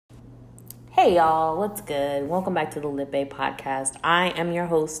Hey y'all, what's good? Welcome back to the LBP podcast. I am your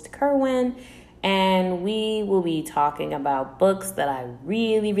host, Kerwin, and we will be talking about books that I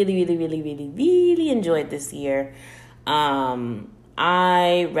really enjoyed this year.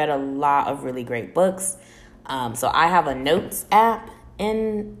 I read a lot of really great books. So I have a notes app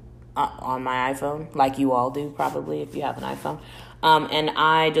on my iPhone, like you all do probably if you have an iPhone. And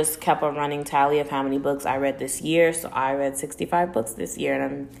I just kept a running tally of how many books I read this year. So I read 65 books this year,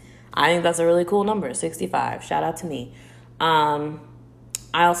 and I think that's a really cool number, 65. Shout out to me. I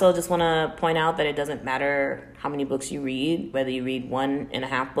also just want to point out that it doesn't matter how many books you read, whether you read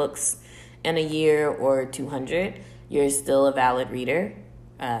 1.5 books in a year or 200, you're still a valid reader.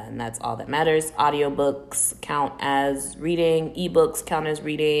 And that's all that matters. Audiobooks count as reading. Ebooks count as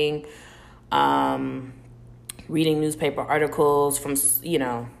reading. Reading newspaper articles from,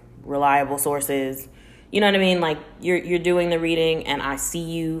 reliable sources. You know what I mean? Like, you're doing the reading, and I see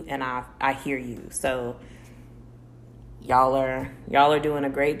you, and I hear you. So y'all are doing a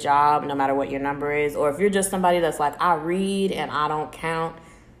great job, no matter what your number is. Or if you're just somebody that's like, I read and I don't count,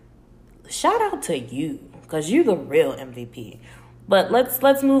 shout out to you, because you're the real MVP. But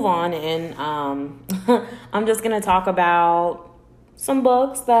let's move on, and I'm just gonna talk about some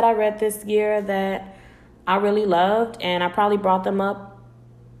books that I read this year that I really loved, and I probably brought them up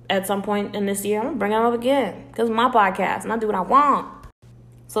at some point in this year. I'm gonna bring them up again because it's my podcast and I do what I want.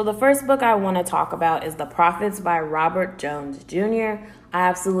 So the first book I want to talk about is The Prophets by Robert Jones Jr. I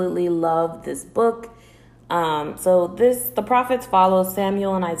absolutely love this book. The Prophets follow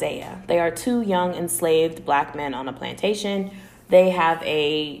Samuel and Isaiah. They are two young enslaved black men on a plantation. They have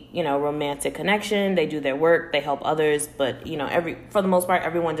a, romantic connection. They do their work. They help others. But, for the most part,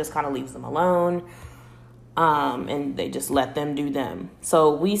 everyone just kind of leaves them alone. And they just let them do them.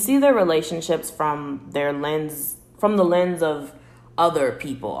 So we see their relationships from the lens of other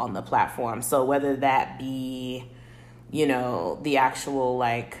people on the platform. So whether that be, the actual,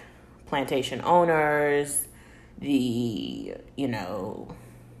 plantation owners, the,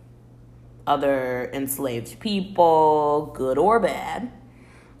 other enslaved people, good or bad.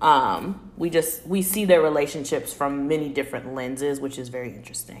 We see their relationships from many different lenses, which is very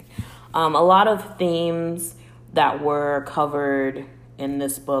interesting. A lot of themes that were covered in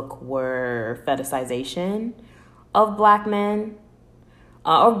this book were fetishization of black men,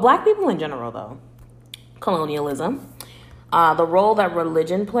 or black people in general, though. Colonialism, the role that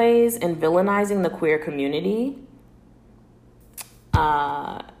religion plays in villainizing the queer community.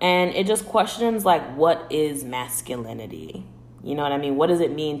 And it just questions, what is masculinity? You know what I mean? What does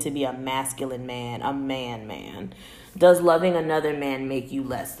it mean to be a masculine man, a man? Does loving another man make you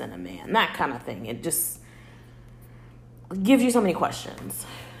less than a man? That kind of thing. It just gives you so many questions.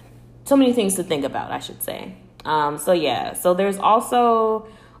 So many things to think about, I should say. So there's also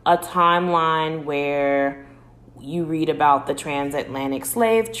a timeline where you read about the transatlantic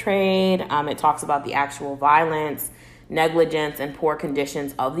slave trade. It talks about the actual violence, negligence, and poor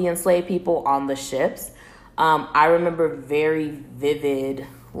conditions of the enslaved people on the ships. I remember very vivid,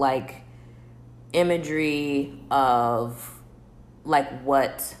 imagery of,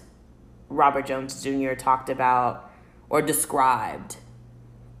 what Robert Jones Jr. talked about or described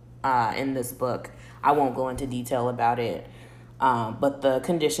in this book. I won't go into detail about it, but the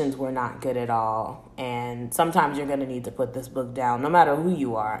conditions were not good at all. And sometimes you're going to need to put this book down, no matter who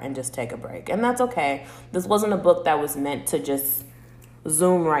you are, and just take a break. And that's okay. This wasn't a book that was meant to just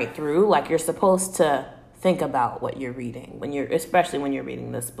zoom right through. You're supposed to think about what you're reading, especially when you're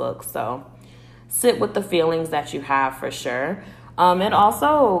reading this book. So sit with the feelings that you have, for sure. It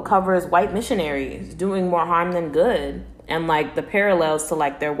also covers white missionaries doing more harm than good, and the parallels to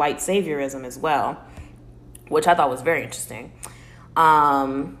their white saviorism as well, which I thought was very interesting.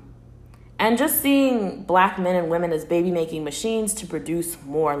 And just seeing black men and women as baby-making machines to produce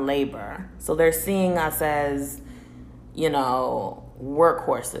more labor. So they're seeing us as,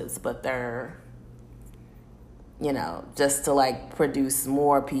 workhorses, but they're, just to produce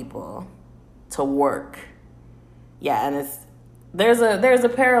more people to work. Yeah, and there's a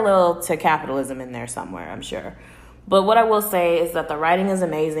parallel to capitalism in there somewhere, I'm sure. But what I will say is that the writing is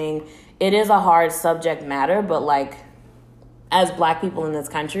amazing. It is a hard subject matter, but as black people in this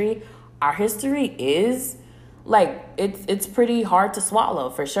country, our history is it's pretty hard to swallow,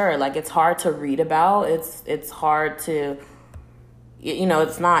 for sure. It's hard to read about. It's hard to,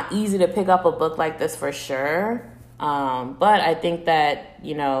 it's not easy to pick up a book like this, for sure. But I think that,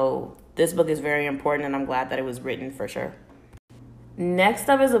 this book is very important, and I'm glad that it was written, for sure. Next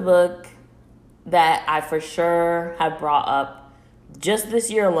up is a book that I for sure have brought up just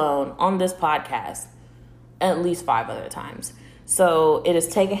this year alone on this podcast at least 5 other times. So it is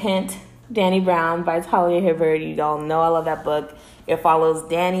Take a Hint Danny Brown by Talia Hibbert. You all know I love that book. It follows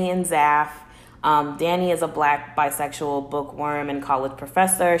Danny and Zaf. Danny is a black bisexual bookworm and college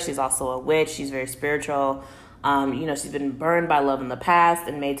professor. She's also a witch. She's very spiritual. She's been burned by love in the past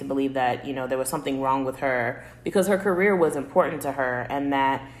and made to believe that, there was something wrong with her because her career was important to her, and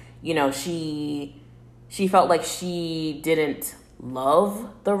that, she felt like she didn't love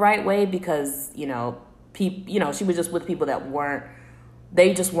the right way because, she was just with people that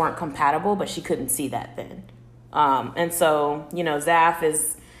they just weren't compatible, but she couldn't see that then. And so, Zaf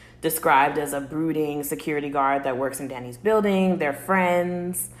is described as a brooding security guard that works in Danny's building. They're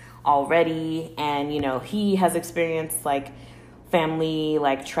friends already, and he has experienced family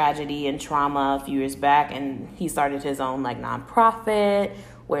tragedy and trauma a few years back, and he started his own nonprofit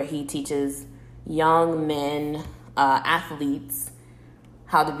where he teaches young men, athletes,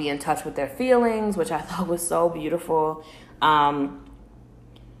 how to be in touch with their feelings, which I thought was so beautiful. And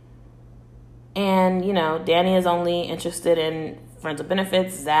Danny is only interested in friends with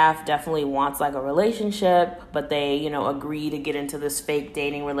benefits. Zaf definitely wants a relationship, but they, agree to get into this fake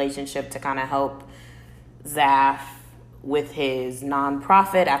dating relationship to kind of help Zaf with his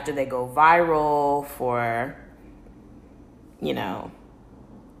nonprofit after they go viral for, they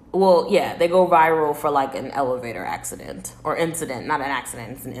go viral for an elevator accident or incident, not an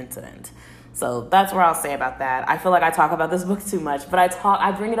accident, it's an incident. So that's what I'll say about that. I feel like I talk about this book too much, but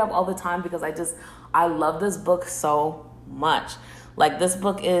I bring it up all the time because I love this book so much. This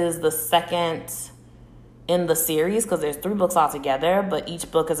book is the second in the series because there's 3 books altogether, but each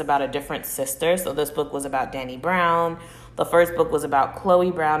book is about a different sister. So this book was about Danny Brown. The first book was about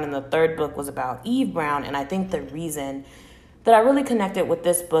Chloe Brown, and the third book was about Eve Brown. And I think the reason that I really connected with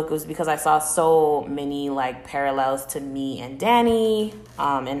this book was because I saw so many parallels to me and Danny,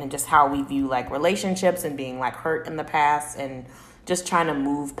 and just how we view relationships and being hurt in the past and just trying to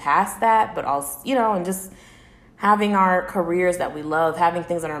move past that, but also, and just having our careers that we love, having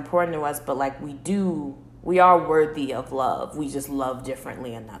things that are important to us, but we are worthy of love. We just love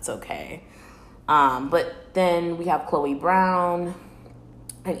differently, and that's okay. But then we have Chloe Brown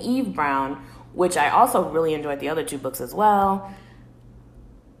and Eve Brown, which I also really enjoyed the other 2 books as well.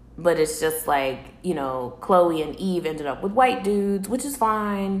 But it's just Chloe and Eve ended up with white dudes, which is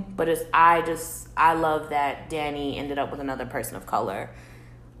fine. But I love that Danny ended up with another person of color.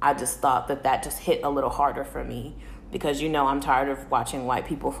 I just thought that just hit a little harder for me because, I'm tired of watching white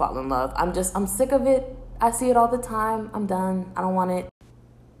people fall in love. I'm sick of it. I see it all the time. I'm done. I don't want it.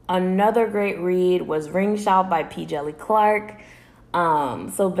 Another great read was Ring Shout by P. Jelly Clark.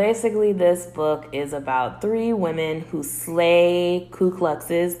 So basically this book is about 3 women who slay Ku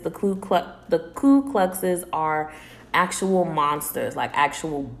Kluxes. The Ku Kluxes are actual monsters,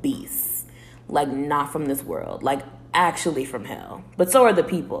 actual beasts, not from this world, actually from hell. But so are the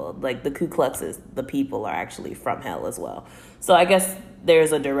people. The Ku Kluxes, the people are actually from hell as well. So I guess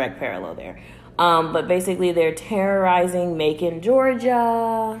there's a direct parallel there. But basically they're terrorizing Macon,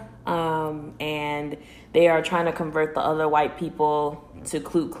 Georgia, and they are trying to convert the other white people to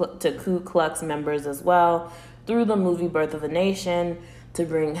Ku Klux members as well through the movie Birth of a Nation to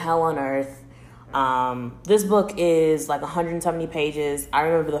bring hell on earth. This book is 170 pages. I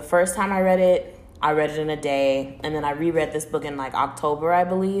remember the first time I read it in a day, and then I reread this book in October, I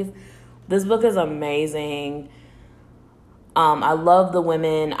believe. This book is amazing. I love the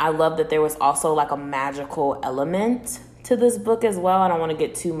women. I love that there was also a magical element to this book as well. I don't want to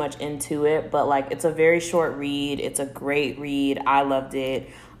get too much into it, but it's a very short read. It's a great read. I loved it.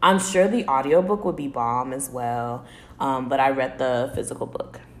 I'm sure the audiobook would be bomb as well. But I read the physical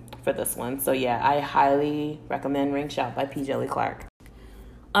book for this one. So yeah, I highly recommend Ring Shout by P. Jelly Clark.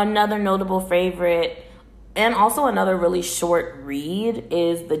 Another notable favorite and also another really short read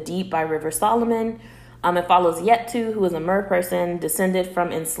is The Deep by River Solomon. It follows Yetu, who is a mer person descended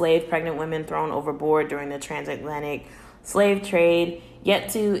from enslaved pregnant women thrown overboard during the transatlantic slave trade.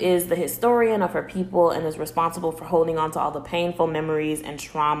 Yetu is the historian of her people and is responsible for holding on to all the painful memories and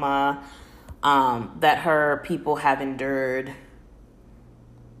trauma that her people have endured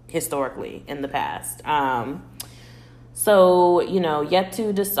historically in the past. So,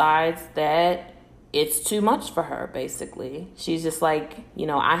 Yetu decides that it's too much for her, basically. She's just I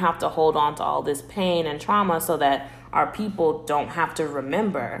have to hold on to all this pain and trauma so that our people don't have to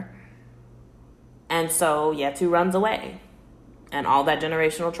remember. And so Yetu runs away. And all that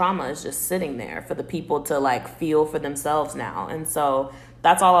generational trauma is just sitting there for the people to feel for themselves now. And so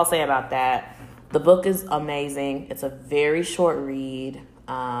that's all I'll say about that. The book is amazing. It's a very short read.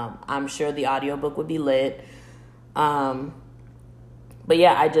 I'm sure the audiobook would be lit. But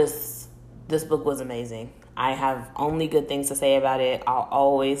yeah, this book was amazing. I have only good things to say about it. I'll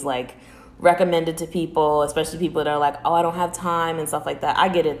always recommend it to people, especially people that are like, oh, I don't have time and stuff like that. I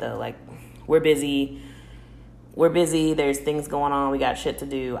get it though. Like, we're busy. There's things going on. We got shit to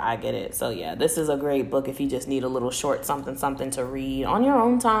do. I get it. So yeah, this is a great book if you just need a little short something to read on your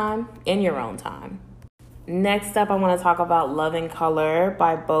own time, in your own time. Next up, I want to talk about Love in Color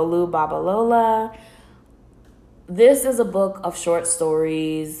by Bolu Babalola. This is a book of short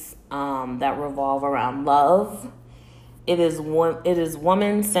stories that revolve around love. It is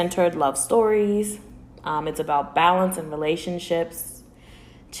woman-centered love stories. It's about balance in relationships,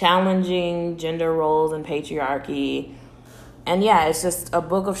 challenging gender roles and patriarchy. And yeah, it's just a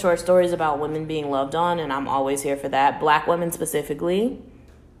book of short stories about women being loved on, and I'm always here for that. Black women specifically.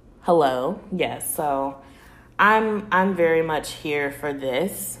 Hello. Yes, so I'm very much here for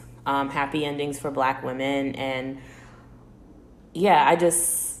this. Happy endings for Black women. And yeah,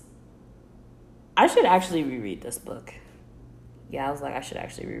 I should actually reread this book. Yeah, I was like, I should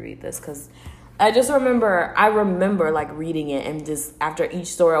actually reread this because I remember like reading it, and just after each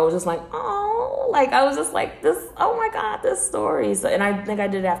story, I was just like, oh, like I was just like this, oh my God, this story. So, and I think I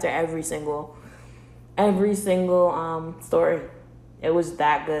did it after every single story. It was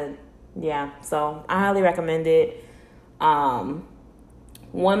that good. Yeah, so I highly recommend it.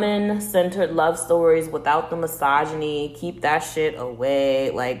 Woman-centered love stories without the misogyny. Keep that shit away.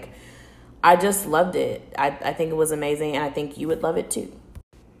 Like, I just loved it. I think it was amazing, and I think you would love it too.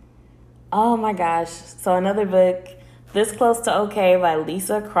 Oh my gosh. So another book, This Close to Okay by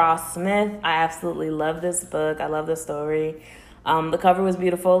Lisa Cross Smith. I absolutely love this book. I love the story. The cover was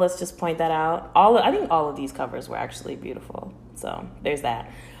beautiful. Let's just point that out. I think all of these covers were actually beautiful. So there's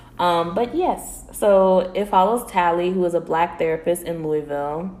that. But yes, so it follows Tally, who is a Black therapist in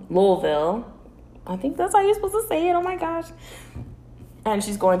Louisville. I think that's how you're supposed to say it. Oh my gosh. And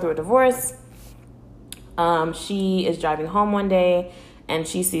she's going through a divorce. She is driving home one day, and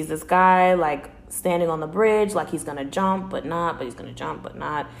she sees this guy like standing on the bridge, like he's gonna jump but not, but he's gonna jump but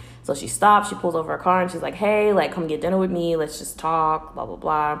not. So she stops, she pulls over her car, and she's like, hey, like, come get dinner with me, let's just talk, blah blah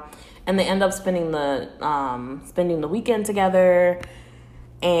blah. And they end up spending the weekend together.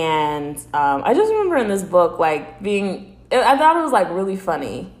 And I just remember in this book, like, I thought it was like really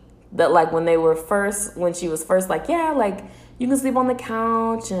funny that like when she was first like, yeah, like, you can sleep on the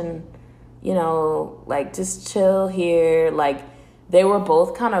couch and, you know, like, just chill here. Like, they were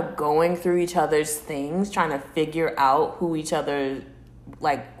both kind of going through each other's things, trying to figure out who each other,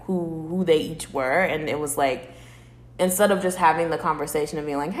 like, who they each were. And it was like, instead of just having the conversation of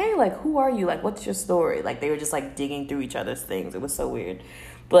being like, hey, like, who are you? Like, what's your story? Like, they were just like digging through each other's things. It was so weird.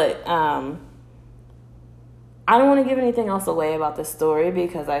 But I don't want to give anything else away about this story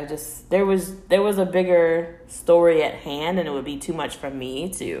because there was a bigger story at hand, and it would be too much for me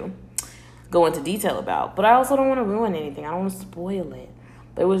to go into detail about. But I also don't want to ruin anything. I don't want to spoil it.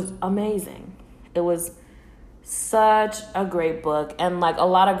 But it was amazing. It was such a great book, and like a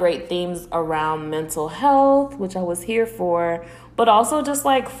lot of great themes around mental health, which I was here for, but also just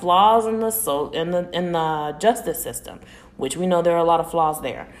like flaws in the justice system, which we know there are a lot of flaws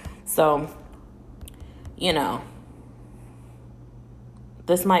there. So, you know,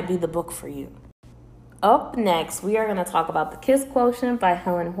 this might be the book for you. Up next, we are going to talk about The Kiss Quotient by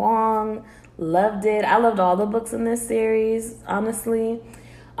Helen Huang. Loved it. I loved all the books in this series, honestly.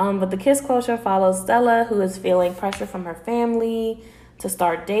 But The Kiss Quotient follows Stella, who is feeling pressure from her family to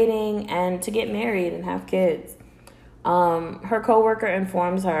start dating and to get married and have kids. Her coworker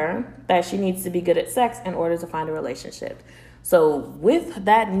informs her that she needs to be good at sex in order to find a relationship. So with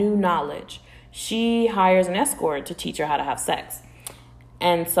that new knowledge, she hires an escort to teach her how to have sex.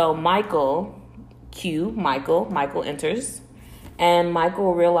 And so Michael enters, and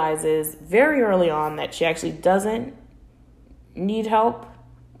Michael realizes very early on that she actually doesn't need help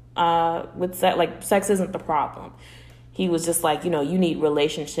with sex. Like, sex isn't the problem. He was just like, you know, you need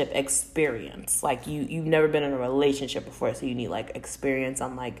relationship experience. Like, you've never been in a relationship before, so you need like experience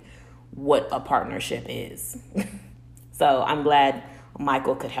on like what a partnership is. So I'm glad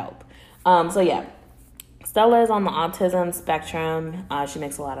Michael could help. So yeah, Stella is on the autism spectrum. She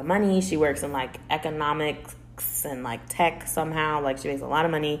makes a lot of money. She works in like economics and like tech somehow. Like, she makes a lot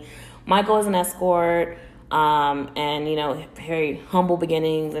of money. Michael is an escort. And, you know, very humble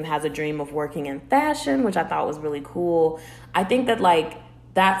beginnings, and has a dream of working in fashion, which I thought was really cool. I think that, like,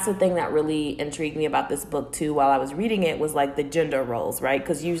 that's the thing that really intrigued me about this book, too, while I was reading it, was, like, the gender roles, right?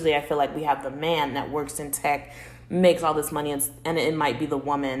 Because usually I feel like we have the man that works in tech, makes all this money, and it might be the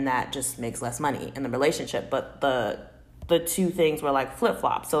woman that just makes less money in the relationship. But the two things were, like,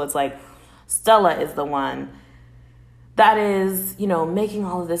 flip-flop. So it's like Stella is the one that is, you know, making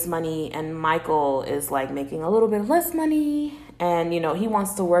all of this money, and Michael is like making a little bit less money, And, he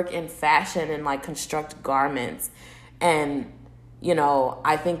wants to work in fashion and like construct garments. And,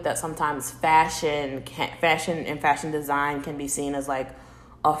 I think that sometimes fashion and fashion design can be seen as like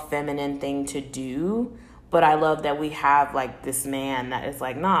a feminine thing to do. But I love that we have like this man that is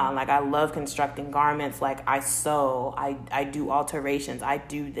like, nah, like I love constructing garments. Like I sew, I do alterations, I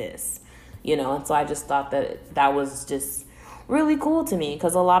do this, And so I just thought that was just really cool to me.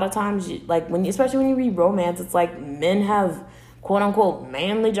 Because a lot of times, especially when you read romance, it's like men have quote unquote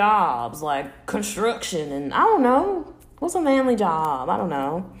manly jobs, like construction. And I don't know, what's a manly job? I don't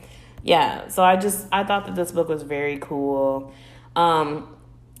know. Yeah, so I thought that this book was very cool.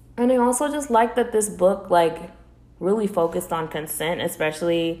 And I also just like that this book, like, really focused on consent,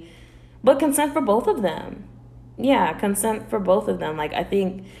 but consent for both of them. Yeah, consent for both of them. Like, I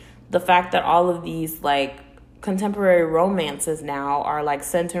think the fact that all of these, like, contemporary romances now are, like,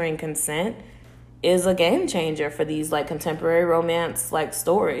 centering consent is a game changer for these, like, contemporary romance, like,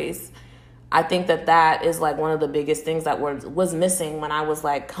 stories. I think that is, like, one of the biggest things that was missing when I was,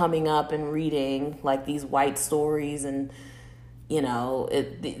 like, coming up and reading, like, these white stories and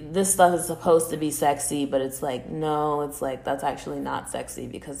this stuff is supposed to be sexy, but it's like, no, it's like, that's actually not sexy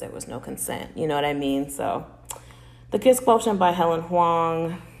because there was no consent. You know what I mean? So The Kiss Quotient by Helen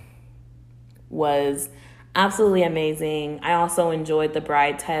Huang was absolutely amazing. I also enjoyed The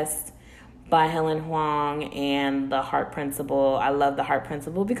Bride Test by Helen Huang and The Heart Principle. I love The Heart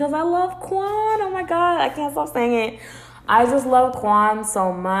Principle because I love Quan. Oh my God, I can't stop saying it. I just love Quan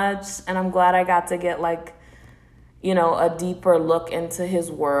so much, and I'm glad I got to get like, a deeper look into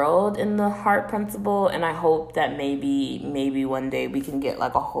his world in The Heart Principle. And I hope that maybe one day we can get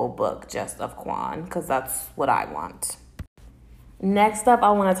like a whole book just of Quan, because that's what I want. Next up,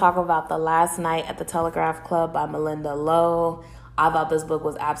 I want to talk about The Last Night at the Telegraph Club by Melinda Lowe. I thought this book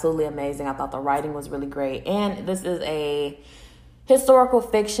was absolutely amazing. I thought the writing was really great. And this is a historical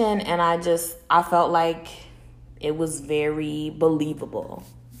fiction, and I felt like it was very believable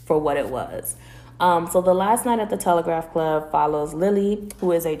for what it was. So The Last Night at the Telegraph Club follows Lily,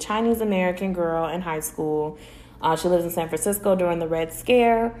 who is a Chinese-American girl in high school. She lives in San Francisco during the Red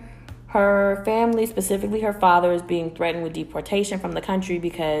Scare. Her family, specifically her father, is being threatened with deportation from the country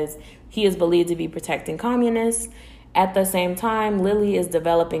because he is believed to be protecting communists. At the same time, Lily is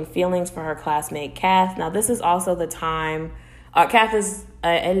developing feelings for her classmate, Kath. Now, this is also the time... Kath is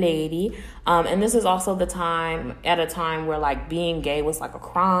a lady, and this is also at a time where, like, being gay was, like, a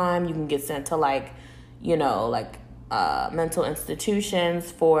crime. You can get sent to, like, mental institutions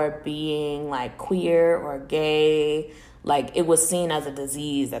for being, like, queer or gay. Like, it was seen as a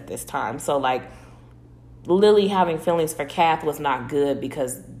disease at this time. So, like, Lily having feelings for Kath was not good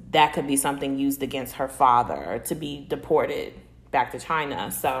because that could be something used against her father to be deported back to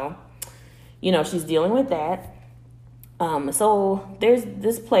China. So, she's dealing with that. So there's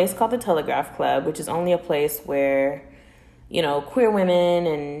this place called the Telegraph Club, which is only a place where, queer women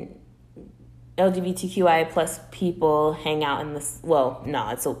and LGBTQI plus people hang out in this. Well, no,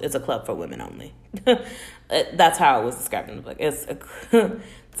 it's a club for women only. That's how it was described in the book. It's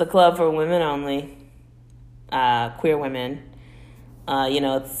a club for women only, queer women.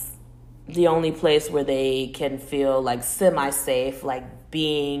 It's the only place where they can feel like semi-safe, like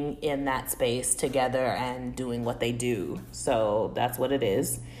being in that space together and doing what they do. So that's what it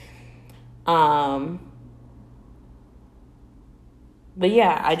is. But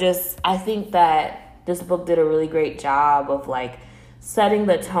yeah, I think that this book did a really great job of like setting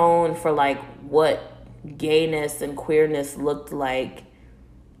the tone for like what gayness and queerness looked like,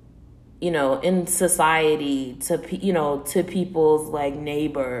 in society to people's like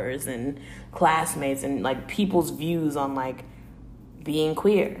neighbors and classmates and like people's views on like being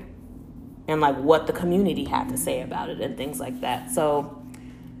queer and like what the community had to say about it and things like that. So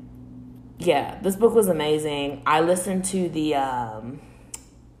yeah, this book was amazing. I listened to the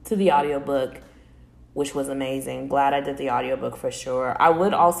audiobook, which was amazing. Glad I did the audiobook for sure. I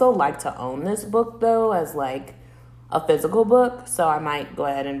would also like to own this book though as like a physical book, so I might go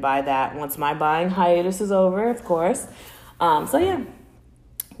ahead and buy that once my buying hiatus is over, of course. So yeah,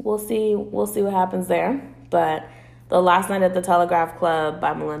 we'll see what happens there. But The Last Night at the Telegraph Club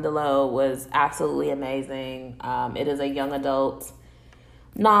by Melinda Lowe was absolutely amazing. It is a young adult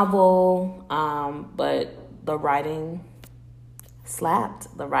novel, but the writing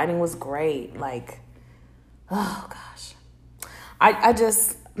slapped. The writing was great. Like, oh gosh, I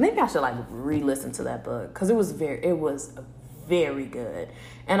just maybe I should like re-listen to that book because it was very good.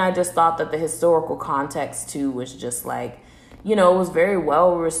 And I just thought that the historical context too was just like, it was very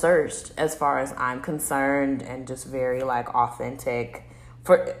well researched as far as I'm concerned and just very like authentic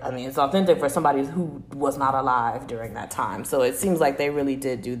it's authentic for somebody who was not alive during that time. So it seems like they really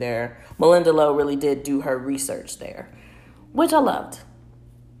did Melinda Lowe really did do her research there, which I loved.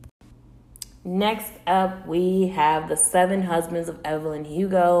 Next up, we have The Seven Husbands of Evelyn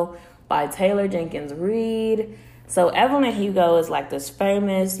Hugo by Taylor Jenkins Reid. So Evelyn Hugo is like this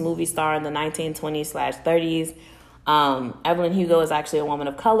famous movie star in the 1920s/30s. Evelyn Hugo is actually a woman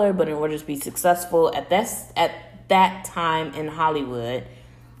of color, but in order to be successful at that time in Hollywood,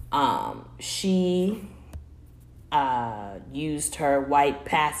 she used her white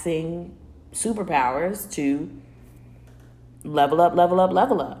passing superpowers to level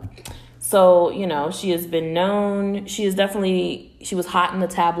up. So, she has been known, she was hot in the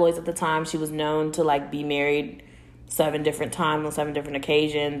tabloids at the time. She was known to like be married 7 different times on 7 different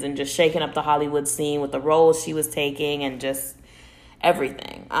occasions and just shaking up the Hollywood scene with the roles she was taking and just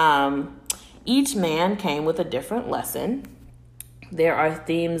everything. Each man came with a different lesson. There are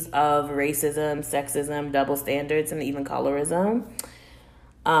themes of racism, sexism, double standards, and even colorism.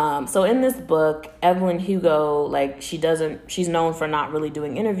 So in this book, Evelyn Hugo, she's known for not really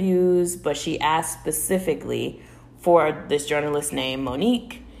doing interviews, but she asked specifically for this journalist named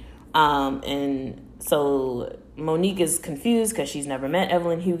Monique. And so Monique is confused because she's never met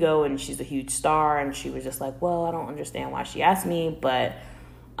Evelyn Hugo and she's a huge star. And she was just like, well, I don't understand why she asked me. But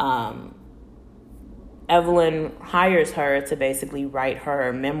Evelyn hires her to basically write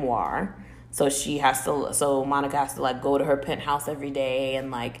her memoir. So Monica has to go to her penthouse every day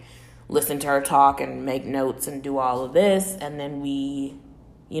and listen to her talk and make notes and do all of this. And then we,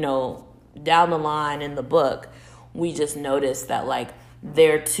 down the line in the book, we just noticed that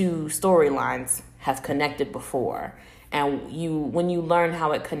their 2 storylines have connected before. And when you learn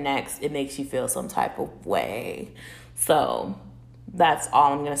how it connects, it makes you feel some type of way. So that's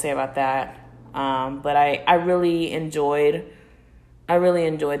all I'm going to say about that. But I really enjoyed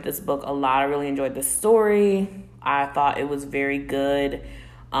this book a lot. I really enjoyed the story. I thought it was very good.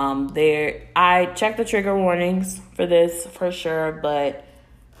 I checked the trigger warnings for this for sure, but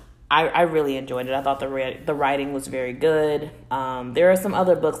I really enjoyed it. I thought the writing was very good. There are some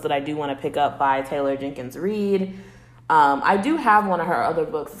other books that I do want to pick up by Taylor Jenkins Reid. I do have one of her other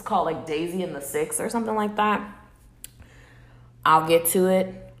books. It's called Daisy and the Six or something like that. I'll get to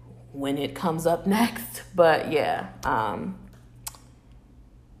it when it comes up next. But yeah.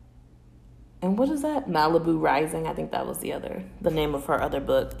 And what is that? Malibu Rising. I think that was the name of her other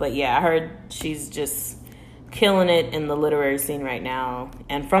book. But yeah, I heard she's just killing it in the literary scene right now.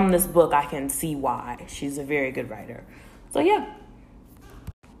 And from this book, I can see why. She's a very good writer. So yeah.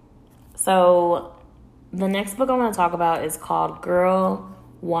 So the next book I want to talk about is called Girl,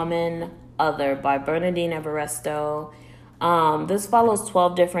 Woman, Other by Bernardine Evaristo. This follows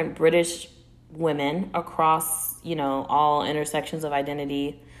 12 different British women across, all intersections of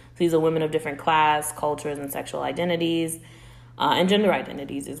identity. These are women of different class, cultures, and sexual identities, and gender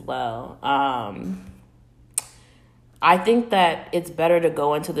identities as well. I think that it's better to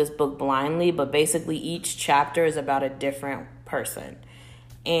go into this book blindly, but basically each chapter is about a different person.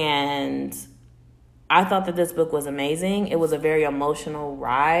 And I thought that this book was amazing. It was a very emotional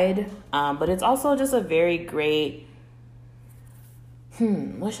ride, but it's also just a very great,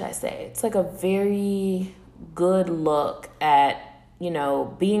 what should I say? It's a very good look at,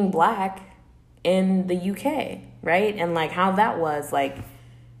 being Black in the UK, right? And how that was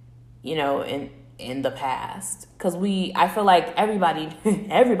in the past. Because I feel like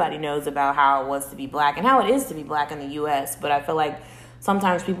everybody knows about how it was to be Black and how it is to be Black in the US. But I feel like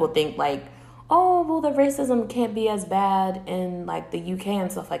sometimes people think oh, well, the racism can't be as bad in the UK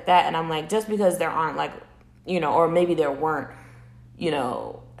and stuff like that. And I'm just because there aren't or maybe there weren't,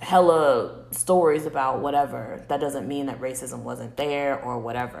 hella stories about whatever, that doesn't mean that racism wasn't there or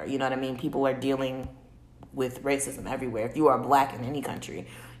whatever. You know what I mean? People are dealing with racism everywhere. If you are Black in any country,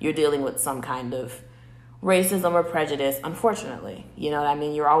 you're dealing with some kind of racism or prejudice, unfortunately. You know what I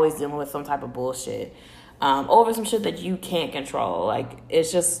mean? You're always dealing with some type of bullshit over some shit that you can't control.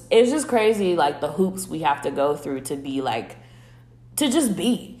 It's just crazy, the hoops we have to go through to be to just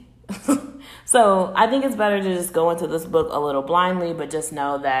be. So I think it's better to just go into this book a little blindly, but just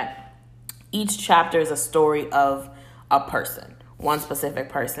know that each chapter is a story of a person, one specific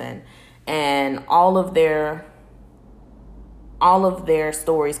person, and all of their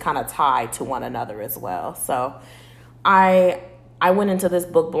stories kind of tie to one another as well. So I went into this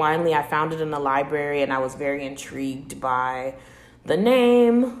book blindly. I found it in the library, and I was very intrigued by the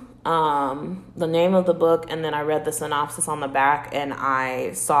name of the book, and then I read the synopsis on the back, and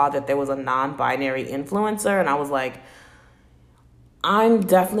I saw that there was a non-binary influencer, and I was like, I'm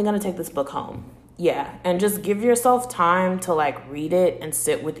definitely going to take this book home. yeah, and just give yourself time to like read it and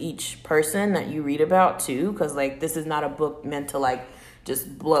sit with each person that you read about too, because like this is not a book meant to like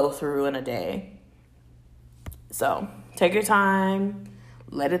just blow through in a day. So take your time,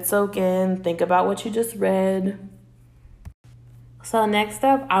 let it soak in, think about what you just read. So next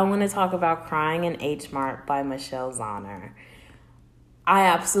up, I want to talk about Crying in H Mart by Michelle Zauner. I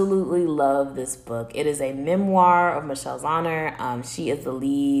absolutely love this book. It is a memoir of Michelle Zauner. She is the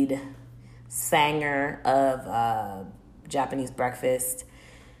lead singer of Japanese Breakfast.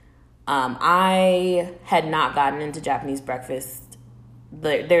 I had not gotten into Japanese Breakfast,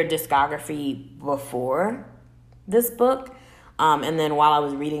 their discography, before this book. And then while I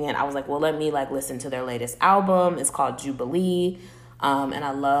was reading it, I was like, well, let me like listen to their latest album. It's called Jubilee. And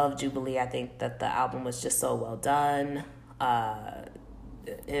I love Jubilee. I think that the album was just so well done.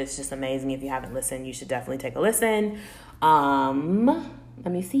 It's just amazing. If you haven't listened, you should definitely take a listen.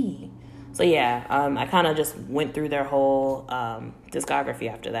 Let me see. So yeah, I kind of just went through their whole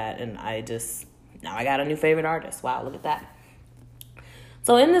discography after that, and now I got a new favorite artist. Wow, look at that.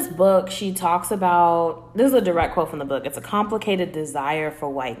 So in this book, she talks about, this is a direct quote from the book, it's a complicated desire for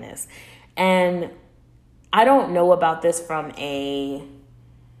whiteness. And I don't know about this from a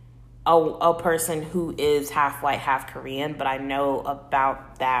person who is half white, half Korean, but I know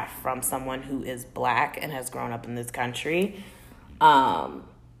about that from someone who is Black and has grown up in this country.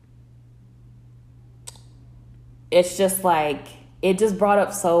 It's just like, it just brought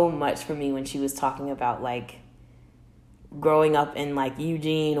up so much for me when she was talking about like growing up in like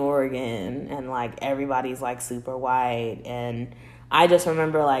Eugene, Oregon, and like everybody's like super white. And I just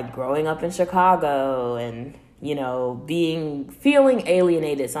remember like growing up in Chicago and, you know, feeling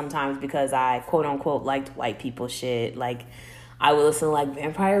alienated sometimes because I quote unquote liked white people shit. Like I would listen to like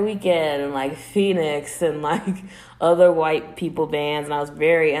Vampire Weekend and like Phoenix and like other white people bands, and I was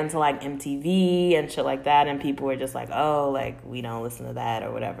very into like MTV and shit like that, and people were just like, oh, like we don't listen to that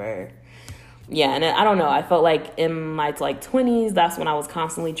or whatever. Yeah, and I don't know, I felt like in my like 20s, that's when I was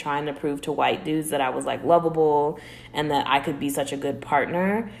constantly trying to prove to white dudes that I was like lovable and that I could be such a good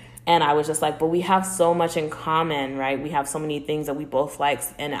partner. And I was just like, but we have so much in common, right? We have so many things that we both like.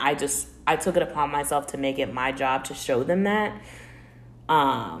 And I took it upon myself to make it my job to show them that.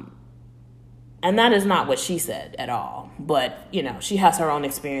 And that is not what she said at all. But, you know, she has her own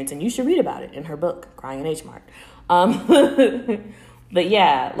experience, and you should read about it in her book, Crying in H Mart. But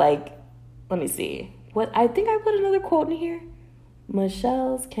yeah, like, let me see. I think I put another quote in here.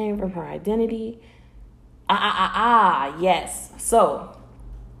 Michelle's came from her identity. Yes. So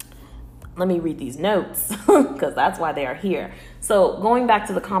let me read these notes because that's why they are here. So going back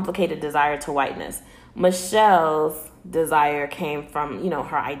to the complicated desire to whiteness, Michelle's desire came from, you know,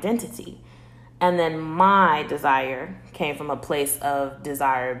 her identity. And then my desire came from a place of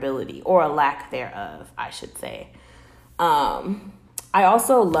desirability, or a lack thereof, I should say. I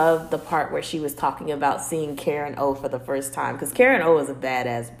also love the part where she was talking about seeing Karen O for the first time, because Karen O is a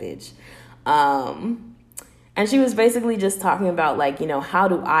badass bitch. And she was basically just talking about, like, you know, how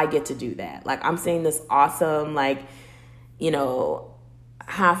do I get to do that? Like, I'm seeing this awesome, like, you know,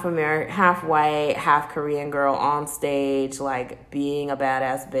 half American, half white, half Korean girl on stage, like, being a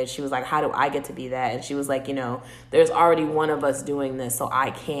badass bitch. She was like, how do I get to be that? And she was like, you know, there's already one of us doing this, so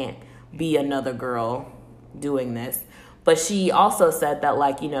I can't be another girl doing this. But she also said that,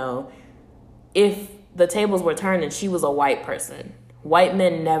 like, you know, if the tables were turned and she was a white person, white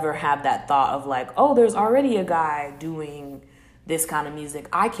men never have that thought of like, oh, there's already a guy doing this kind of music,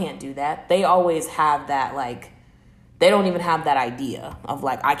 I can't do that. They always have that, like, they don't even have that idea of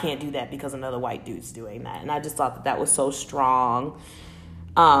like, I can't do that because another white dude's doing that. And I just thought that was so strong.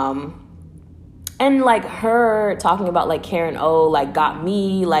 And like her talking about like Karen O, like, got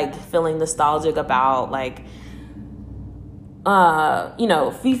me like feeling nostalgic about like, you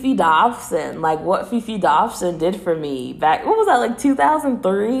know, Fifi Dobson, like what Fifi Dobson did for me back, what was that, like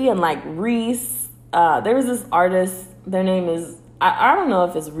 2003? And like Reese, there was this artist, their name is, I don't know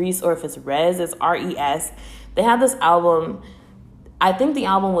if it's Reese or if it's Rez, it's R-E-S. They had this album, I think the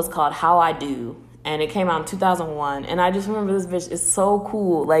album was called How I Do, and it came out in 2001. And I just remember this bitch is so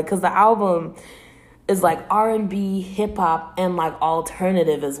cool, like, because the album is like R&B, hip hop, and like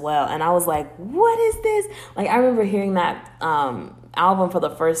alternative as well. And I was like, what is this? Like, I remember hearing that album for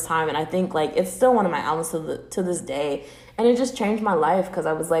the first time, and I think like it's still one of my albums to this day. And it just changed my life because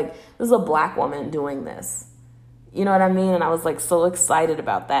I was like, this is a black woman doing this. You know what I mean? And I was like so excited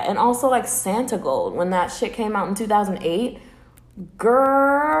about that. And also like Santa Gold, when that shit came out in 2008,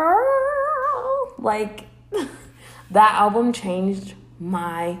 girl, like that album changed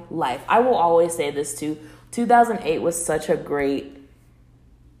my life. I will always say this too. 2008 was such a great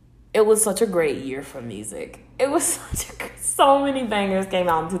it was such a great year for music. It was so many bangers came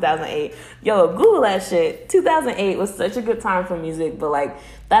out in 2008. Yo, Google that shit. 2008 was such a good time for music, but like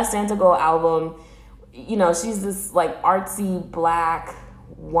that Santa Go album, you know, she's this like artsy black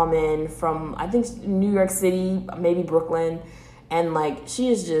woman from, I think, New York City, maybe Brooklyn. And like, she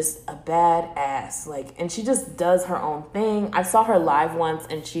is just a badass. Like, and she just does her own thing. I saw her live once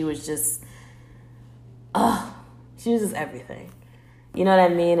and she was just, she was just everything. You know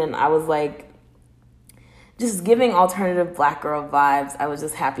what I mean? And I was like, just giving alternative black girl vibes. I was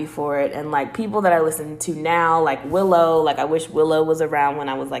just happy for it. And like people that I listen to now, like Willow, like I wish Willow was around when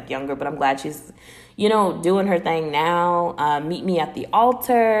I was like younger, but I'm glad she's, you know, doing her thing now. Meet Me at the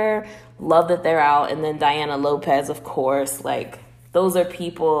Altar. Love that they're out. And then Diana Lopez, of course. Like, those are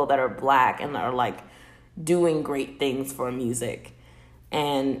people that are black and are like doing great things for music.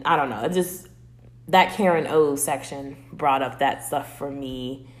 And I don't know, it just, that Karen O section brought up that stuff for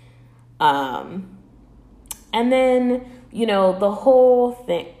me. And then, you know, the whole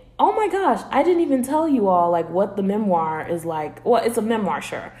thing. Oh my gosh, I didn't even tell you all like what the memoir is like. Well, it's a memoir,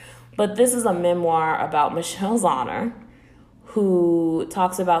 sure. But this is a memoir about Michelle Zauner, who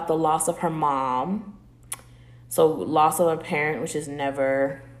talks about the loss of her mom. So loss of a parent, which is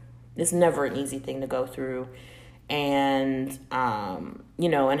never an easy thing to go through. And, you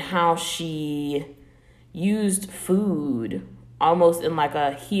know, and how she used food almost in like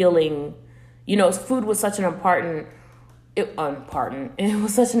a healing, you know, food was such an it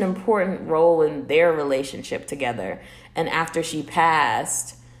was such an important role in their relationship together. And after she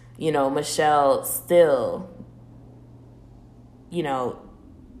passed, you know, Michelle still, you know,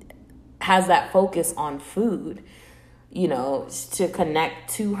 has that focus on food, you know, to connect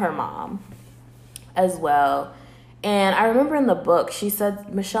to her mom as well. And I remember in the book,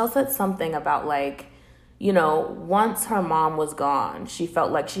 Michelle said something about like, you know, once her mom was gone, she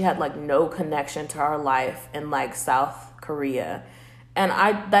felt like she had like no connection to her life in like South Korea. And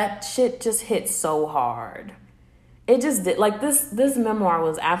that shit just hit so hard. It just did. Like this memoir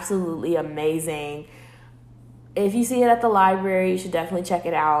was absolutely amazing. If you see it at the library, you should definitely check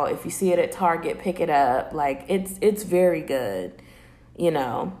it out. If you see it at Target, pick it up. Like it's very good, you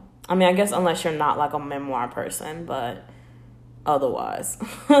know. I mean, I guess unless you're not like a memoir person, but otherwise.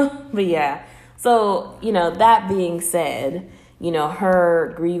 But yeah. So, you know, that being said, you know,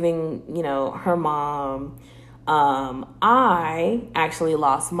 her grieving, you know, her mom. I actually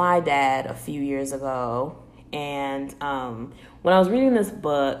lost my dad a few years ago. And when I was reading this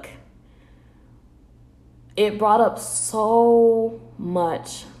book, it brought up so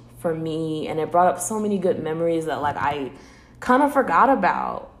much for me. And it brought up so many good memories that like I kind of forgot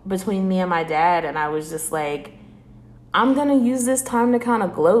about between me and my dad. And I was just like, I'm going to use this time to kind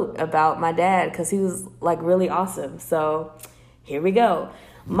of gloat about my dad because he was like really awesome. So here we go.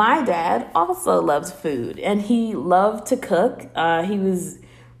 My dad also loves food and he loved to cook. He was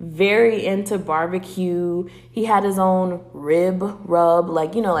very into barbecue. He had his own rib rub,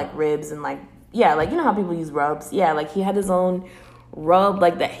 like, you know, like ribs and like, yeah, like, you know how people use rubs. Yeah, like he had his own rub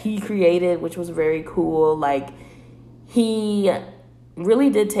like that he created, which was very cool. Like he really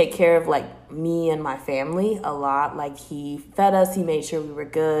did take care of like me and my family a lot. Like he fed us, he made sure we were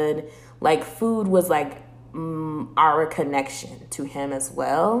good. Like food was like our connection to him as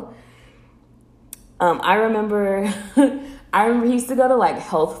well. I remember he used to go to like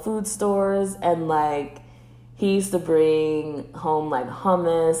health food stores and like he used to bring home like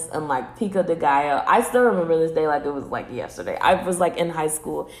hummus and like pico de gallo. I still remember this day like it was like yesterday. I was like in high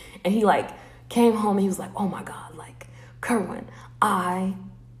school and he like came home and he was like, oh my God, like Kerwin, I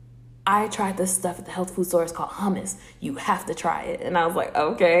tried this stuff at the health food store. It's called hummus. You have to try it. And I was like,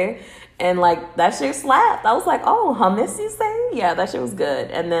 okay. And like that shit slapped. I was like, oh, hummus, you say? Yeah, that shit was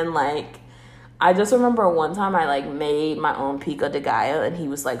good. And then like I just remember one time I like made my own pico de gallo and he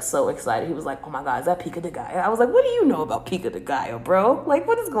was like so excited. He was like, oh my God, is that pico de gallo? I was like, what do you know about pico de gallo, bro? Like,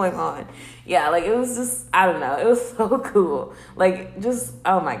 what is going on? Yeah, like it was just, I don't know. It was so cool. Like just,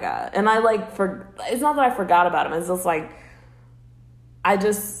 oh my God. And I like, it's not that I forgot about him. It's just like, I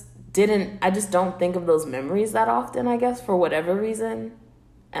just don't think of those memories that often, I guess, for whatever reason.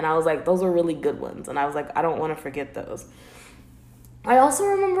 And I was like, those are really good ones. And I was like, I don't want to forget those. I also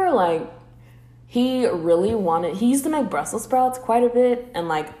remember like, he used to make Brussels sprouts quite a bit. And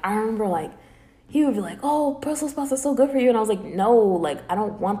like, I remember like, he would be like, oh, Brussels sprouts are so good for you. And I was like, no, like, I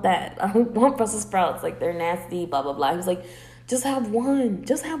don't want that. I don't want Brussels sprouts. Like, they're nasty, blah, blah, blah. He was like, just have one.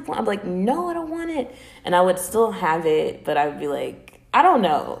 I'm like, no, I don't want it. And I would still have it, but I would be like, I don't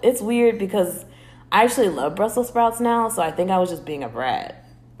know. It's weird because I actually love Brussels sprouts now. So I think I was just being a brat.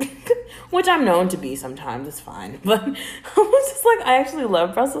 which I'm known to be sometimes. It's fine. But I was just like, I actually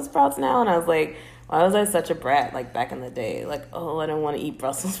love Brussels sprouts now. And I was like, why was I such a brat, like, back in the day? Like, oh, I don't want to eat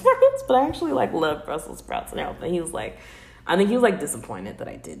Brussels sprouts. But I actually, like, love Brussels sprouts now. But he was like, I think he was, like, disappointed that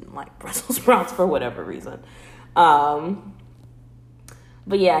I didn't like Brussels sprouts for whatever reason.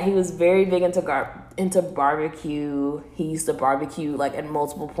 But yeah, he was very big into barbecue. He used to barbecue, like, at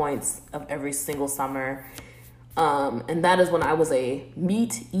multiple points of every single summer. And that is when I was a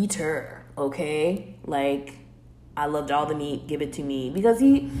meat eater, okay? Like, I loved all the meat, give it to me. Because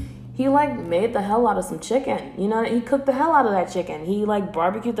he like, made the hell out of some chicken. You know, he cooked the hell out of that chicken. He, like,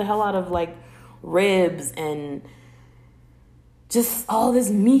 barbecued the hell out of, like, ribs and just all this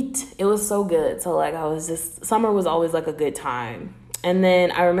meat. It was so good. So, like, summer was always, like, a good time. And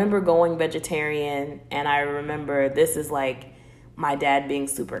then I remember going vegetarian, and I remember this is, like, my dad being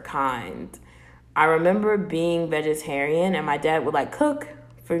super kind. I remember being vegetarian, and my dad would, like, cook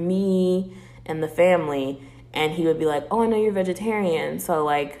for me and the family, and he would be like, oh, I know you're vegetarian. So,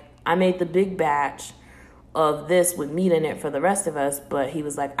 like, I made the big batch of this with meat in it for the rest of us, but he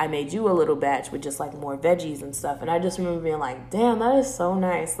was like, I made you a little batch with just, like, more veggies and stuff. And I just remember being like, damn, that is so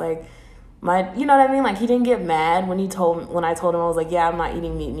nice. Like, you know what I mean? Like, he didn't get mad when I told him I was like, yeah, I'm not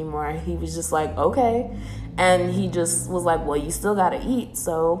eating meat anymore. He was just like, okay. And he just was like, well, you still got to eat.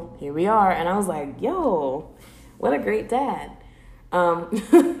 So here we are. And I was like, yo, what a great dad. And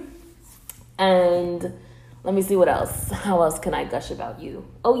let me see what else. How else can I gush about you?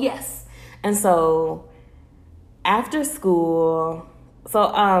 Oh, yes. And so after school, this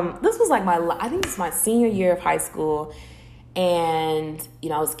was like I think it's my senior year of high school. And, you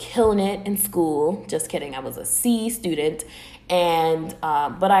know, I was killing it in school. Just kidding. I was a C student. And,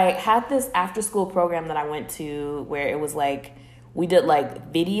 but I had this after school program that I went to where it was like, we did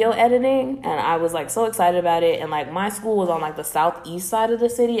like video editing, and I was like so excited about it. And like my school was on like the southeast side of the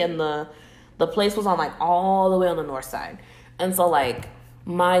city, and the place was on like all the way on the north side. And so like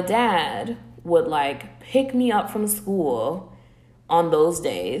my dad would like pick me up from school on those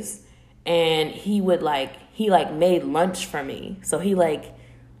days, and he made lunch for me. So he like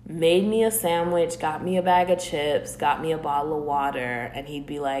made me a sandwich, got me a bag of chips, got me a bottle of water, and he'd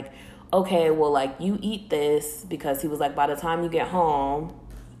be like, okay, well, like, you eat this, because he was like, by the time you get home,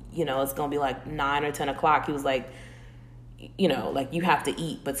 you know, it's gonna be like 9 or 10 o'clock. He was like, you know, like, you have to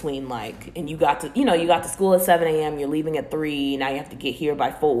eat between like, and you got to school at 7 a.m., you're leaving at 3, now you have to get here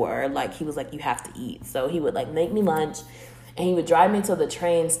by 4. Like, he was like, you have to eat. So he would like make me lunch, and he would drive me to the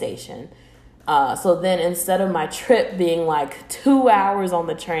train station. So then instead of my trip being like 2 hours on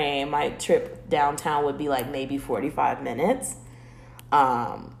the train, my trip downtown would be like maybe 45 minutes.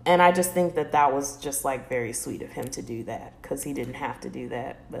 And I just think that was just like very sweet of him to do that, because he didn't have to do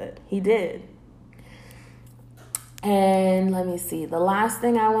that, but he did. And let me see. The last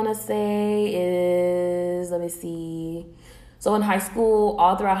thing I want to say is, So in high school,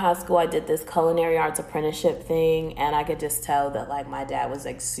 all throughout high school, I did this culinary arts apprenticeship thing, and I could just tell that, like, my dad was,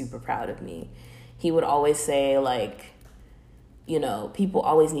 like, super proud of me. He would always say, like, you know, people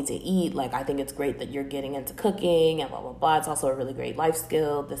always need to eat. Like, I think it's great that you're getting into cooking and blah, blah, blah. It's also a really great life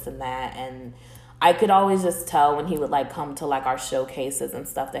skill, this and that. And I could always just tell when he would, like, come to, like, our showcases and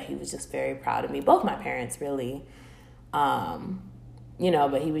stuff that he was just very proud of me. Both my parents, really. You know,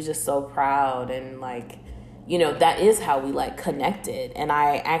 but he was just so proud, and, like, you know, that is how we, like, connected. And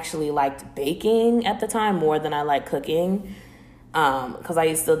I actually liked baking at the time more than I liked cooking, because I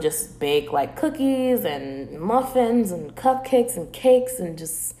used to just bake, like, cookies and muffins and cupcakes and cakes, and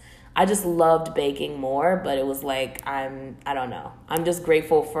I just loved baking more. But it was like, I don't know. I'm just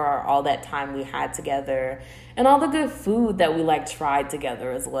grateful for all that time we had together and all the good food that we, like, tried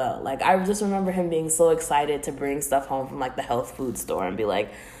together as well. Like, I just remember him being so excited to bring stuff home from, like, the health food store and be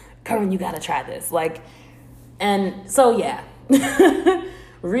like, Corinne, you gotta try this. Like, and so, yeah,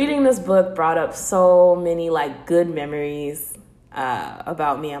 reading this book brought up so many, like, good memories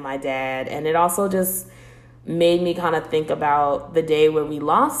about me and my dad. And it also just made me kind of think about the day where we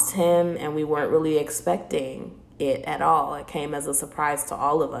lost him, and we weren't really expecting it at all. It came as a surprise to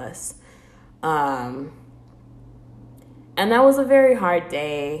all of us. And that was a very hard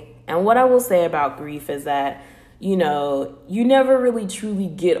day. And what I will say about grief is that, you know, you never really truly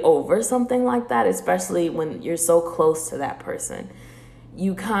get over something like that, especially when you're so close to that person.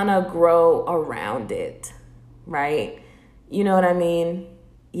 You kind of grow around it, right? You know what I mean?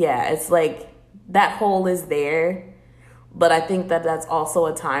 Yeah, it's like that hole is there, but I think that that's also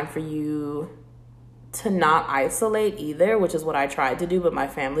a time for you to not isolate either, which is what I tried to do, but my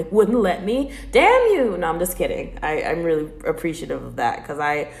family wouldn't let me. Damn you! No, I'm just kidding. I'm really appreciative of that, because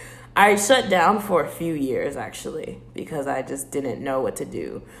I shut down for a few years, actually, because I just didn't know what to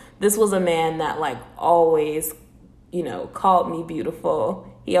do. This was a man that, like, always, called me beautiful.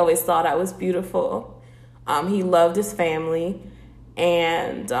 He always thought I was beautiful. He loved his family.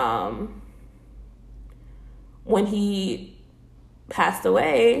 And when he passed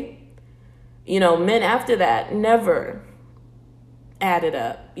away, men after that never added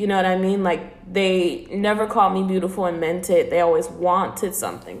up. You know what I mean? Like, they never called me beautiful and meant it. They always wanted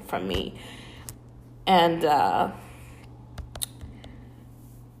something from me. And,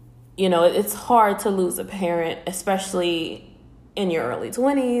 it's hard to lose a parent, especially in your early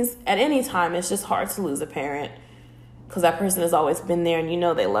 20s. At any time, it's just hard to lose a parent because that person has always been there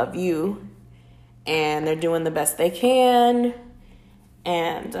and they love you and they're doing the best they can.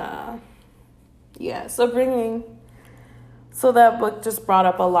 And, upbringing. So that book just brought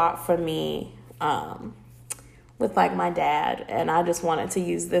up a lot for me with, like, my dad. And I just wanted to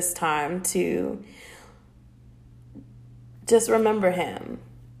use this time to just remember him.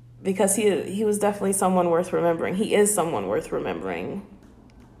 Because he was definitely someone worth remembering. He is someone worth remembering.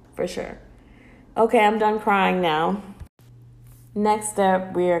 For sure. Okay, I'm done crying now. Next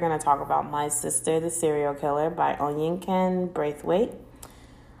up, we are going to talk about My Sister, the Serial Killer by Onyinkan Braithwaite.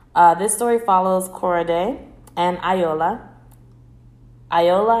 This story follows Korede and Ayola.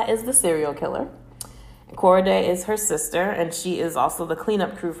 Ayola is the serial killer. Korede is her sister, and she is also the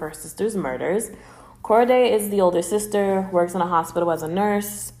cleanup crew for her sister's murders. Korede is the older sister, works in a hospital as a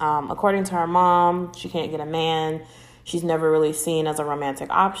nurse. According to her mom, she can't get a man. She's never really seen as a romantic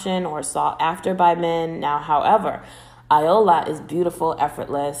option or sought after by men. Now, however, Ayola is beautiful,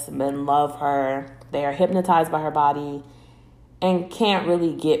 effortless. Men love her. They are hypnotized by her body and can't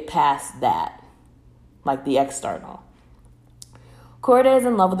really get past that, like the external. Korede is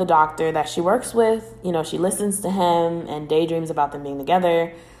in love with the doctor that she works with. She listens to him and daydreams about them being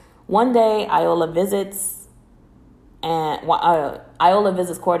together. One day, Ayola visits Korede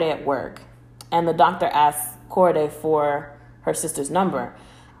at work, and the doctor asks Korede for her sister's number,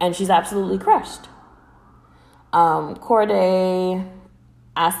 and she's absolutely crushed. Korede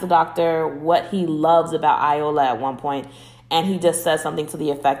asks the doctor what he loves about Ayola at one point, and he just says something to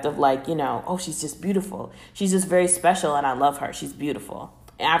the effect of, like, oh, she's just beautiful. She's just very special, and I love her. She's beautiful.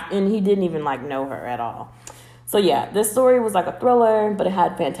 And he didn't even, like, know her at all. So, yeah, this story was like a thriller, but it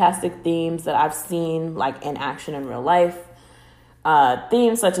had fantastic themes that I've seen, like, in action in real life.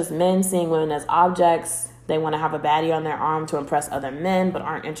 Themes such as men seeing women as objects. They want to have a baddie on their arm to impress other men, but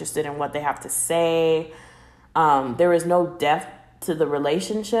aren't interested in what they have to say. There is no depth to the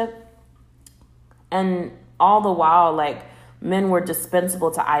relationship. And all the while, like, men were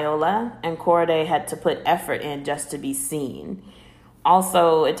dispensable to Ayola, and Korede had to put effort in just to be seen.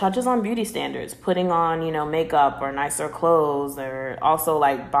 Also, it touches on beauty standards, putting on, makeup or nicer clothes, or also,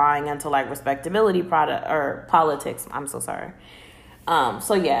 like, buying into, like, respectability politics. I'm so sorry.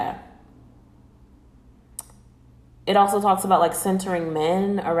 Yeah. It also talks about, like, centering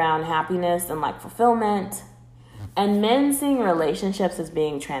men around happiness and, like, fulfillment, and men seeing relationships as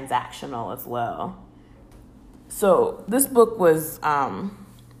being transactional as well. So this book was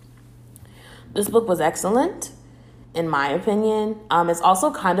excellent, in my opinion. It's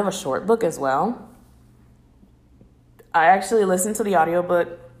also kind of a short book as well. I actually listened to the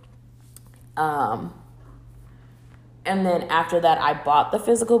audiobook. And then after that, I bought the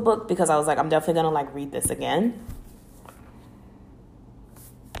physical book because I was like, I'm definitely going to, like, read this again.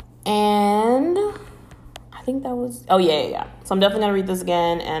 And I think that was... Oh, yeah. So I'm definitely going to read this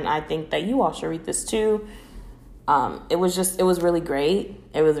again. And I think that you all should read this too. It was really great.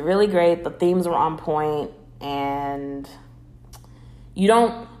 It was really great. The themes were on point, and you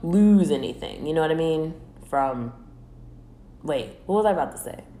don't lose anything. You know what I mean? What was I about to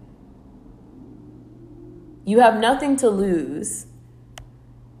say? You have nothing to lose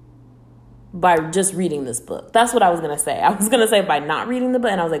by just reading this book. That's what I was going to say. I was going to say by not reading the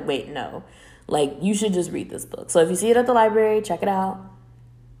book, and I was like, wait, no. Like, you should just read this book. So if you see it at the library, check it out.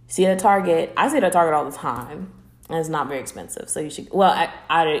 See it at Target. I see it at Target all the time. And it's not very expensive. So you should... Well,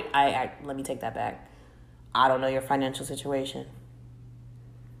 I let me take that back. I don't know your financial situation.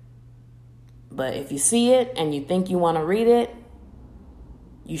 But if you see it and you think you want to read it,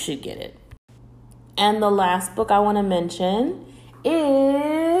 you should get it. And the last book I want to mention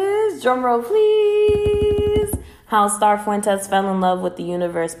is... Drumroll, please! How Star Fuentes Fell in Love with the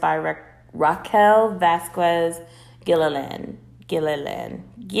Universe by Raquel Vasquez Gilliland.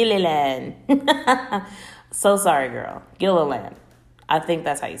 So sorry, girl. Gilliland. I think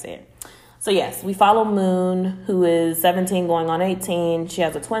that's how you say it. So yes, we follow Moon, who is 17 going on 18. She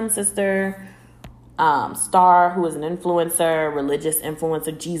has a twin sister Star, who is an influencer, religious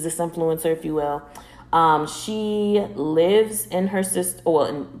influencer, Jesus influencer, if you will. She lives in her sister,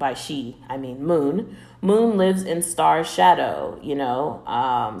 well, by she, I mean Moon. Moon lives in Star's shadow, you know.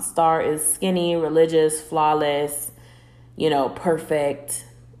 Star is skinny, religious, flawless, you know, perfect.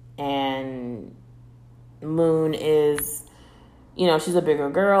 And Moon is, you know, she's a bigger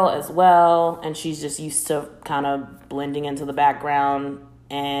girl as well. And she's just used to kind of blending into the background.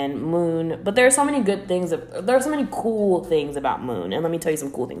 And Moon, but there are so many good things, there are so many cool things about Moon. And let me tell you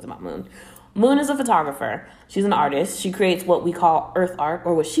some cool things about Moon. Moon is a photographer. She's an artist. She creates what we call earth art,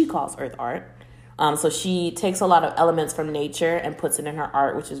 or what she calls earth art. So she takes a lot of elements from nature and puts it in her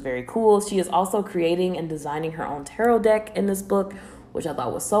art, which is very cool. She is also creating and designing her own tarot deck in this book, which I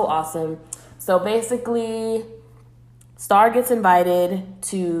thought was so awesome. So basically, Star gets invited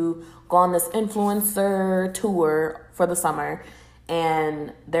to go on this influencer tour for the summer.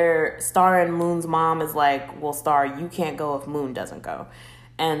 And Star and Moon's mom is like, well, Star, you can't go if Moon doesn't go.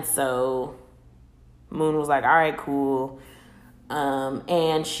 And so Moon was like, all right, cool.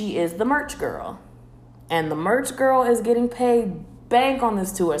 And she is the merch girl. And the merch girl is getting paid bank on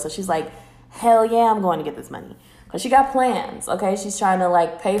this tour. So she's like, hell yeah, I'm going to get this money. Because she got plans, okay? She's trying to,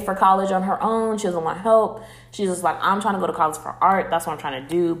 like, pay for college on her own. She doesn't want help. She's just like, I'm trying to go to college for art. That's what I'm trying to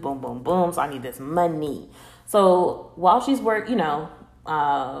do. Boom, boom, boom. So I need this money. So while she's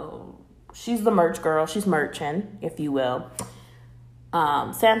she's the merch girl. She's merching, if you will.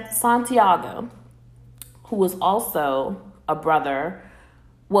 Santiago, who is also a brother.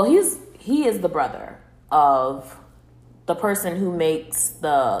 Well, he is the brother of the person who makes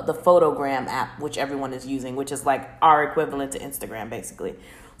the photogram app, which everyone is using, which is like our equivalent to Instagram, basically.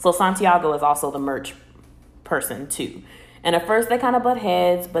 So Santiago is also the merch person too. And at first they kind of butt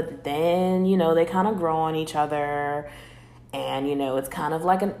heads, but then, you know, they kind of grow on each other. And, you know, it's kind of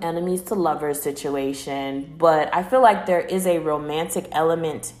like an enemies to lovers situation. But I feel like there is a romantic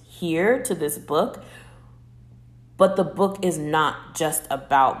element here to this book. But the book is not just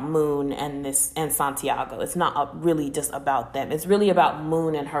about Moon and Santiago. It's not really just about them. It's really about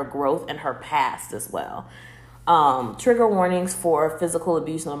Moon and her growth and her past as well. Trigger warnings for physical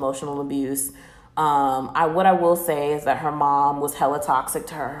abuse and emotional abuse. What I will say is that her mom was hella toxic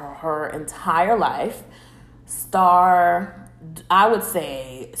to her entire life. Star, I would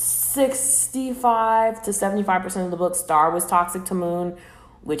say 65 to 75% of the book, Star was toxic to Moon,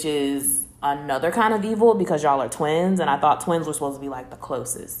 which is another kind of evil because y'all are twins. And I thought twins were supposed to be like the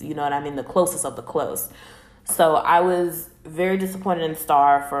closest, you know what I mean? The closest of the close. So I was very disappointed in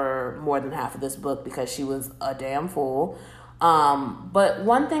Star for more than half of this book because she was a damn fool. But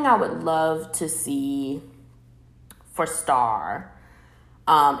one thing I would love to see for Star,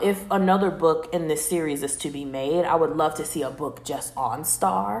 if another book in this series is to be made, I would love to see a book just on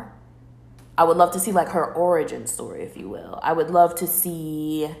Star. I would love to see like her origin story, if you will. I would love to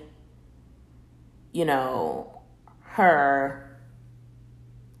see, you know,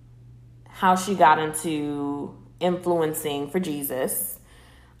 how she got into influencing for Jesus.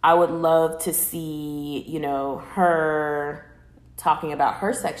 I would love to see, you know, her talking about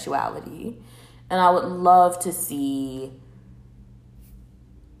her sexuality. And I would love to see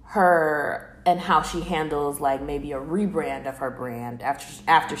her and how she handles like maybe a rebrand of her brand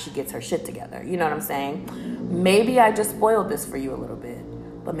after she gets her shit together. You know what I'm saying? Maybe I just spoiled this for you a little bit,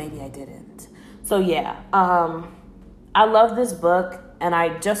 but maybe I didn't. So yeah, I love this book and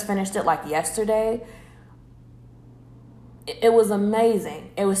I just finished it like yesterday. It was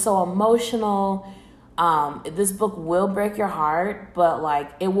amazing. It was so emotional. This book will break your heart, but like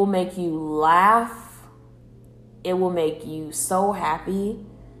it will make you laugh. It will make you so happy.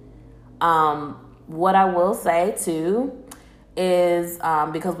 What I will say too is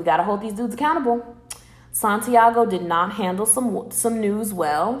because we got to hold these dudes accountable. Santiago did not handle some news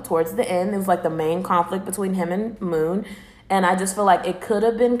well towards the end. It was like the main conflict between him and Moon. And I just feel like it could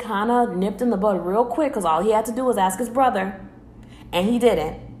have been kind of nipped in the bud real quick because all he had to do was ask his brother. And he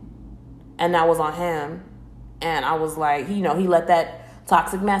didn't. And that was on him. And I was like, you know, he let that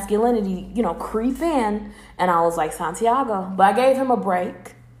toxic masculinity, you know, creep in. And I was like, Santiago. But I gave him a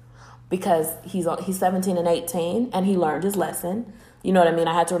break because he's 17 and 18 and he learned his lesson. You know what I mean?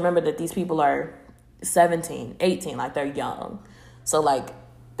 I had to remember that these people are 17, 18, like they're young. So like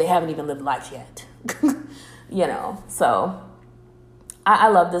they haven't even lived life yet. You know, so I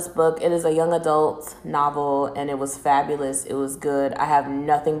love this book. It is a young adult novel and it was fabulous. It was good. I have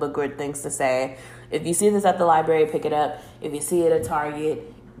nothing but good things to say. If you see this at the library, pick it up. If you see it at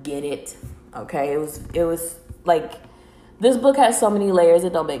Target, get it. Okay, it was like, this book has so many layers,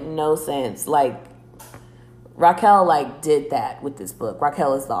 it don't make no sense. Like, Raquel like did that with this book.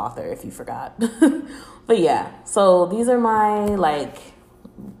 Raquel is the author, if you forgot. But yeah, so these are my like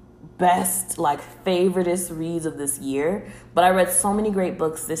best, like favoriteest reads of this year. But I read so many great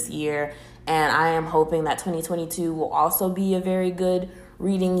books this year, and I am hoping that 2022 will also be a very good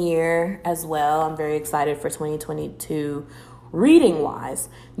reading year as well. I'm very excited for 2022 reading wise.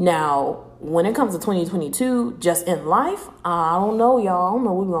 Now, when it comes to 2022, just in life, I don't know, y'all. I don't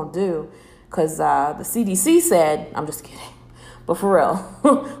know what we're going to do. Because the CDC said, I'm just kidding. But for real,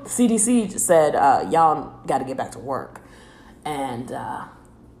 the CDC said, y'all got to get back to work. And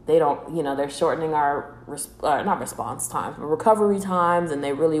they don't, they're shortening our, not response times, but recovery times. And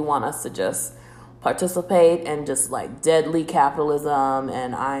they really want us to just participate in just like deadly capitalism.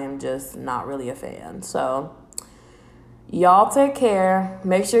 And I am just not really a fan. So y'all take care.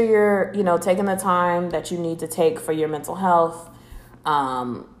 Make sure you're, taking the time that you need to take for your mental health.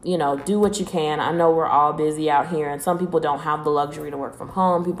 Do what you can. I know we're all busy out here, and some people don't have the luxury to work from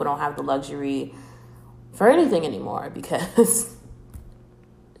home. People don't have the luxury for anything anymore because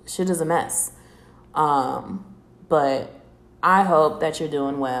shit is a mess. But I hope that you're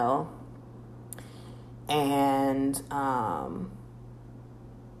doing well. And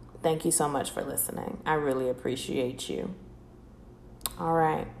thank you so much for listening. I really appreciate you. All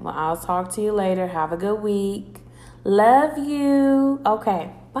right. Well, I'll talk to you later. Have a good week. Love you.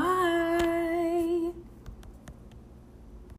 Okay. Bye.